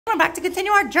we're back to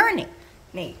continue our journey.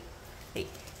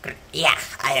 Yeah,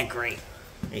 I agree.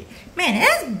 Man, it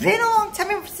has been a long time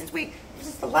ever since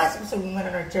the last episode we went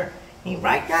on our journey.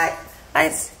 Right,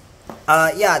 guys?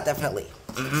 Yeah, definitely.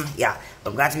 Yeah,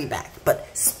 I'm glad to be back. But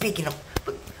speaking of,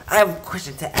 I have a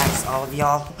question to ask all of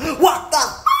y'all. What the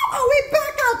f are we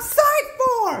back outside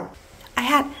for? I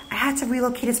had to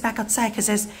relocate us back outside because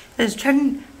there's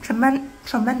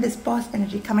tremendous boss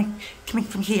energy coming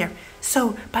from here.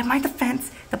 So by my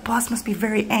defense, the boss must be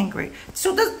very angry.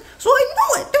 So I know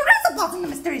it. There is a boss in the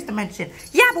mysterious dimension.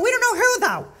 Yeah, but we don't know who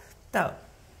though.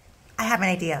 I have an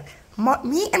idea.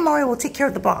 Me and Mario will take care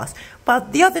of the boss, while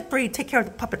the other three take care of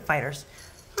the puppet fighters.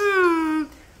 Who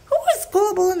is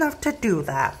gullible enough to do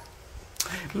that?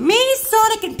 Me,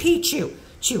 Sonic, and Pichu.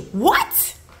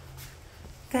 What?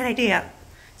 Good idea.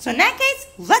 So in that case,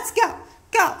 let's go.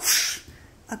 Go.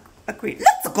 Agreed.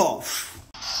 Let's go.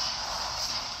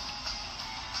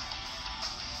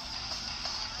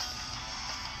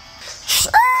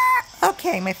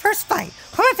 Okay, my first fight.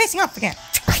 Who am I facing off again?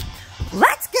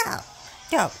 Let's go.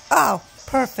 Go. Oh,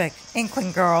 perfect.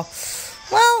 Inkling girl.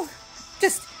 Well,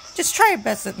 just try your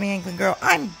best with me, Inkling girl.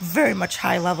 I'm very much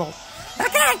high level.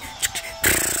 Okay.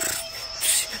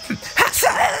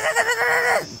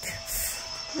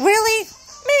 Really?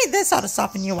 Maybe this ought to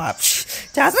soften you up.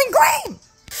 Dazzling Gleam!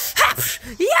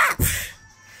 Yeah!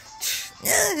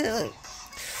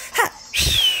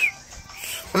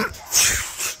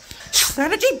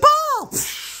 Energy Ball!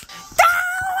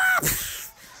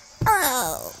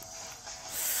 Oh.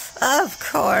 Of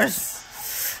course.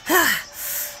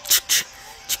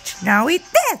 Now eat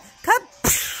this! Come.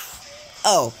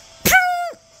 Oh.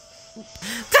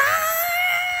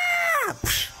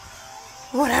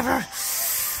 Whatever.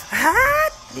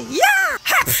 Yeah!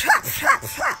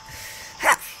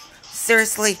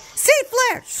 Seriously? Sea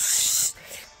Flare!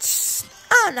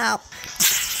 Oh no.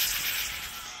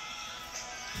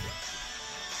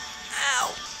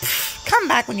 Ow. Come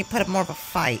back when you put up more of a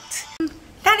fight.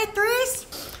 93s?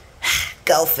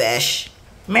 Go fish.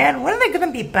 Man, when are they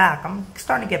gonna be back? I'm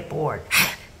starting to get bored.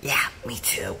 Yeah, me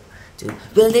too. Dude,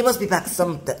 well, they must be back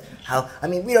I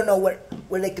mean, we don't know where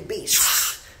they could be.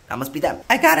 That must be them.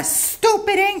 I got a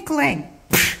stupid inkling.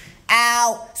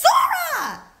 Ow.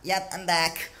 Sora! Yep, I'm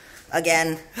back.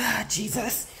 Again.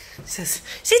 Jesus.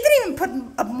 She didn't even put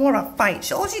up more of a fight.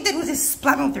 All she did was just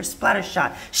splat me with her splatter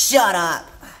shot. Shut up.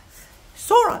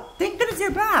 Sora, thank goodness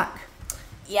you're back.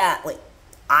 Yeah, wait.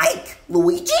 Ike?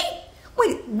 Luigi?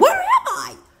 Wait, where am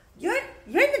I? You're in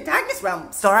the darkness realm,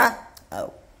 Sora.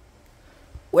 Oh.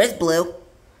 Where's Blue?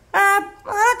 I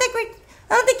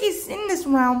don't think he's in this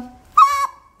realm.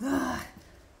 Well,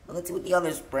 let's see what the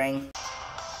others bring.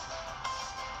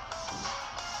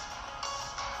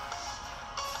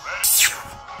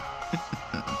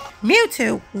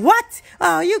 Mewtwo? What?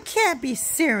 Oh, you can't be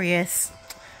serious.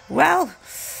 Well,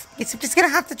 guess I'm just gonna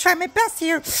have to try my best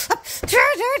here.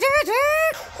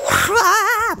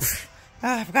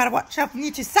 I've gotta watch out for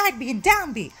Mewtwo's side B and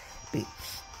down B.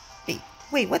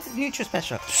 Wait, what's his neutral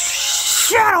special?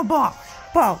 Shadow Ball!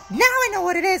 Now I know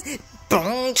what it is.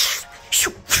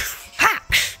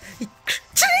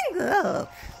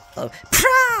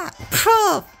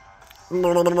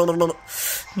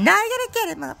 Now you're gonna get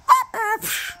it,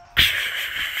 motherfucker.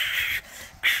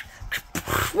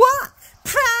 What?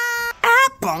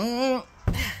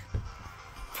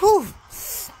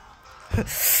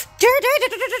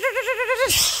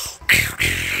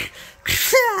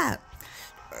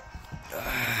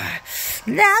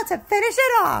 Now to finish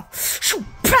it off.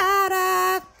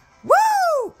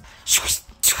 Woo!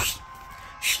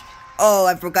 Oh,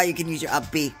 I forgot you can use your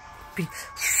up B.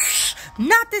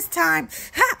 Not this time.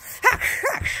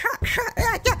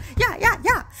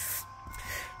 Yeah.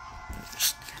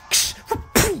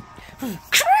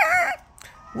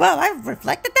 Well, I've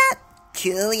reflected that.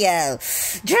 Coolio.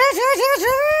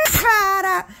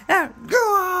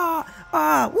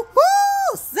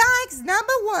 Woohoo! Sykes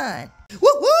 #1.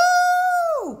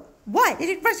 Woohoo! What? Did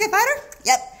you rescue a fighter?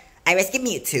 Yep. I rescued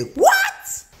Mewtwo.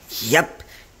 What? Yep.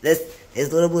 This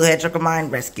little blue hedgehog of mine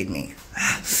rescued me.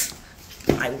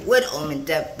 I would owe him in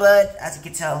debt, but as you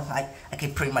can tell, I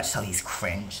can pretty much tell he's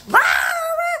cringe.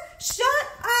 Shut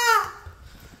up!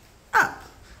 Oh.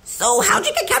 So how'd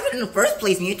you get captured in the first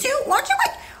place, Mewtwo? Aren't you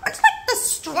like the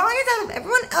strongest out of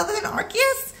everyone other than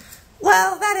Arceus?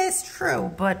 Well, that is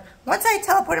true, but once I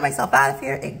teleported myself out of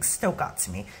here, it still got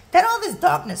to me. Then all this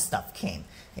darkness stuff came.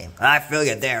 I feel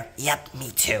you there. Yep,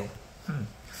 me too.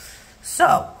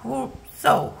 So who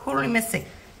are we missing?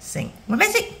 We're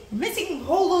missing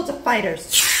whole loads of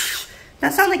fighters.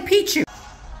 That sounds like Pichu.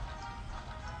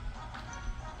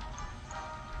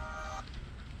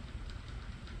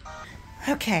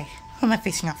 Okay, who am I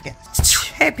facing off against?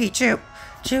 Hey, Pichu.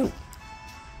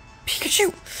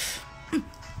 Pikachu.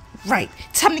 Right,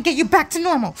 time to get you back to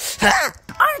normal.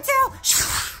 Artail!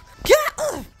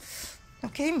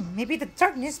 Okay, maybe the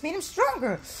darkness made him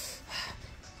stronger.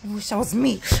 I wish that was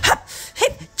me.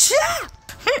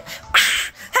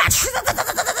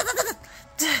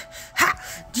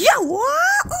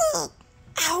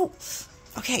 Ow!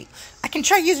 Okay, I can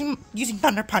try using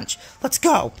Thunder Punch. Let's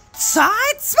go.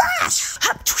 Side smash!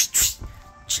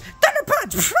 Thunder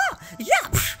Punch! Yeah!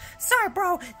 Sorry,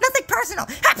 bro. Nothing personal.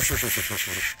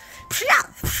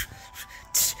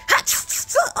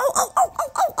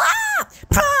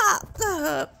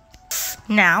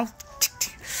 Now,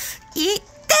 eat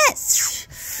this.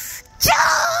 No.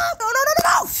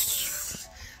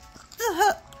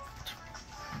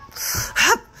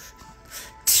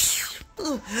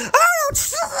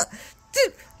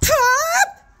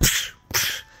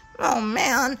 Oh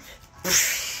man.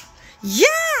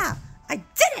 Yeah, I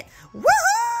did it.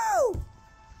 Woohoo!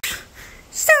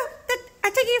 So, I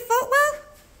take your foot well?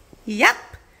 Yep.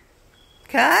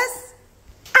 Cause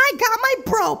I got my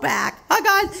bro back. I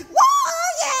got,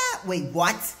 whoa, yeah. Wait,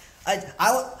 what?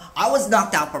 I was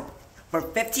knocked out for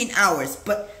 15 hours,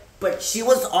 but she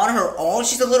was on her own.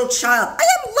 She's a little child. I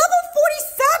am level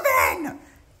 47.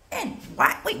 And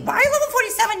why level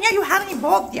 47? Yeah, you haven't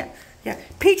evolved yet. Yeah,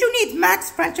 Pichu needs max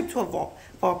friendship to evolve.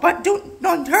 But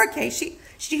in her case,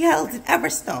 she held an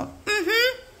Everstone.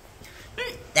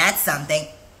 That's something.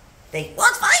 Well,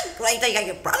 it's fine. Like, you got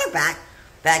your brother back.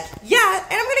 Yeah,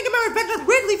 and I'm gonna get my revenge with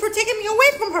Ridley for taking me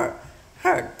away from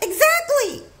her.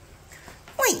 Exactly.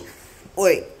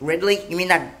 Wait, Ridley? You mean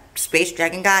that space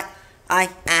dragon guy? I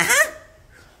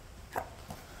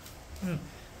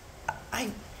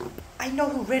know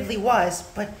who Ridley was,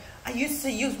 but I used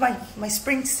to use my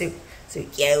spring suit.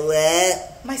 Yeah,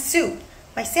 what? My suit.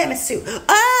 My Samus suit.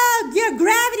 Oh, your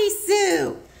gravity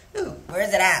suit. Ooh, where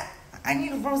is it at? I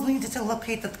need Rosalina to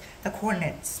locate the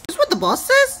coordinates. Is this what the boss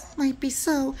says? Might be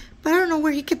so, but I don't know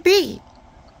where he could be.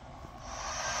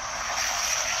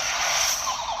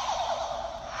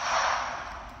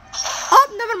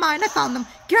 Oh, never mind. I found them.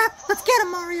 Let's get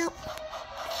him, Mario.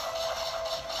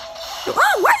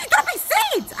 Oh, why are you dropping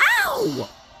seeds? Ow!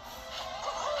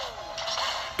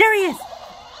 There he is.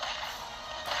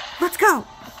 Let's go.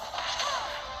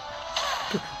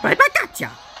 Right back at ya.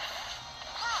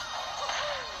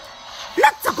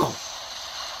 Let's go.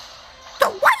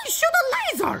 Why do you shoot a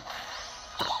laser?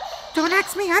 Don't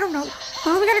ask me. I don't know.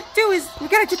 All we gotta do is we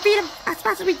gotta defeat him as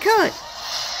fast as we could.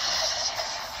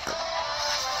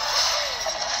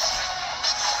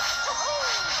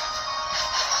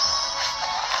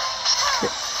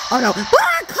 Oh no!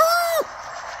 Black hole!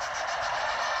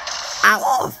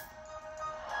 Ow!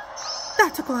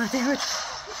 That took a lot of damage.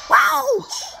 Wow!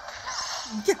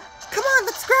 Yeah, come on,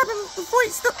 let's grab him before he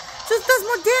just does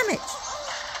more damage.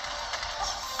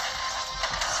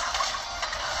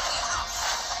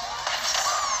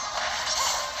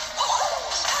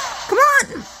 Come on!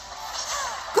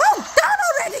 Go down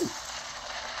already!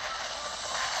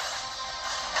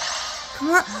 Come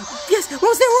on! Yes,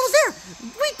 almost there!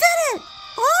 We did it!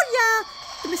 Oh yeah!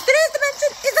 The mysterious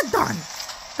dimension is a done!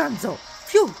 Dunzo.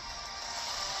 Phew!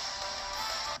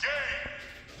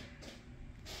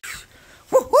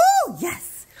 Woohoo!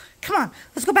 Yes! Come on,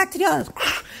 let's go back to the others.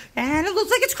 And it looks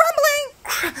like it's crumbling!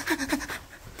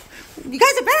 You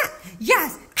guys are back!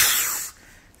 Yes!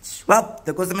 Well,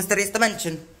 there goes the mysterious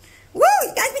dimension. Woo!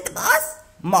 You guys beat the boss?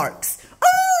 Marks.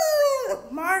 Oh!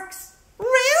 Marks?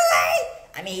 Really?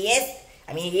 I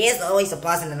mean, he is always a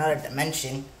boss in another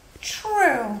dimension.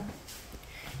 True.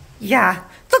 Yeah,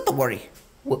 don't worry.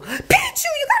 Pichu, you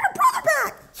got your brother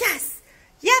back! Yes!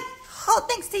 Yep, all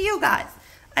thanks to you guys.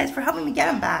 Thanks for helping me get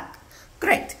him back.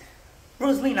 Great.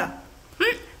 Rosalina,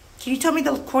 can you tell me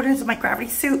the coordinates of my gravity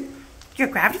suit? Your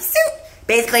gravity suit?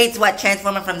 Basically, it's what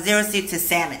transformed him from Zero Suit to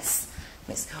Samus.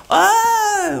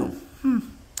 Oh!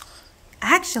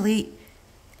 Actually,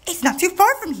 it's not too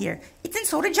far from here. It's in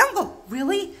Soda Jungle.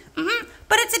 Really?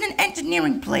 But it's in an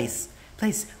engineering place.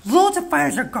 Loads of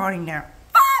fires are guarding there.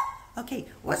 Okay,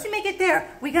 once we make it there,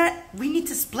 we need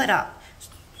to split up.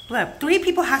 3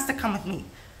 people has to come with me.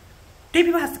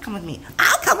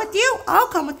 I'll come with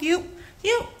you.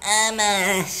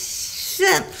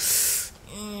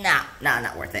 No,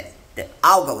 not worth it.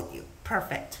 I'll go with you.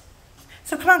 Perfect.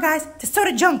 So come on, guys, to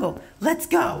Soda Jungle. Let's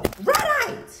go.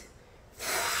 Right!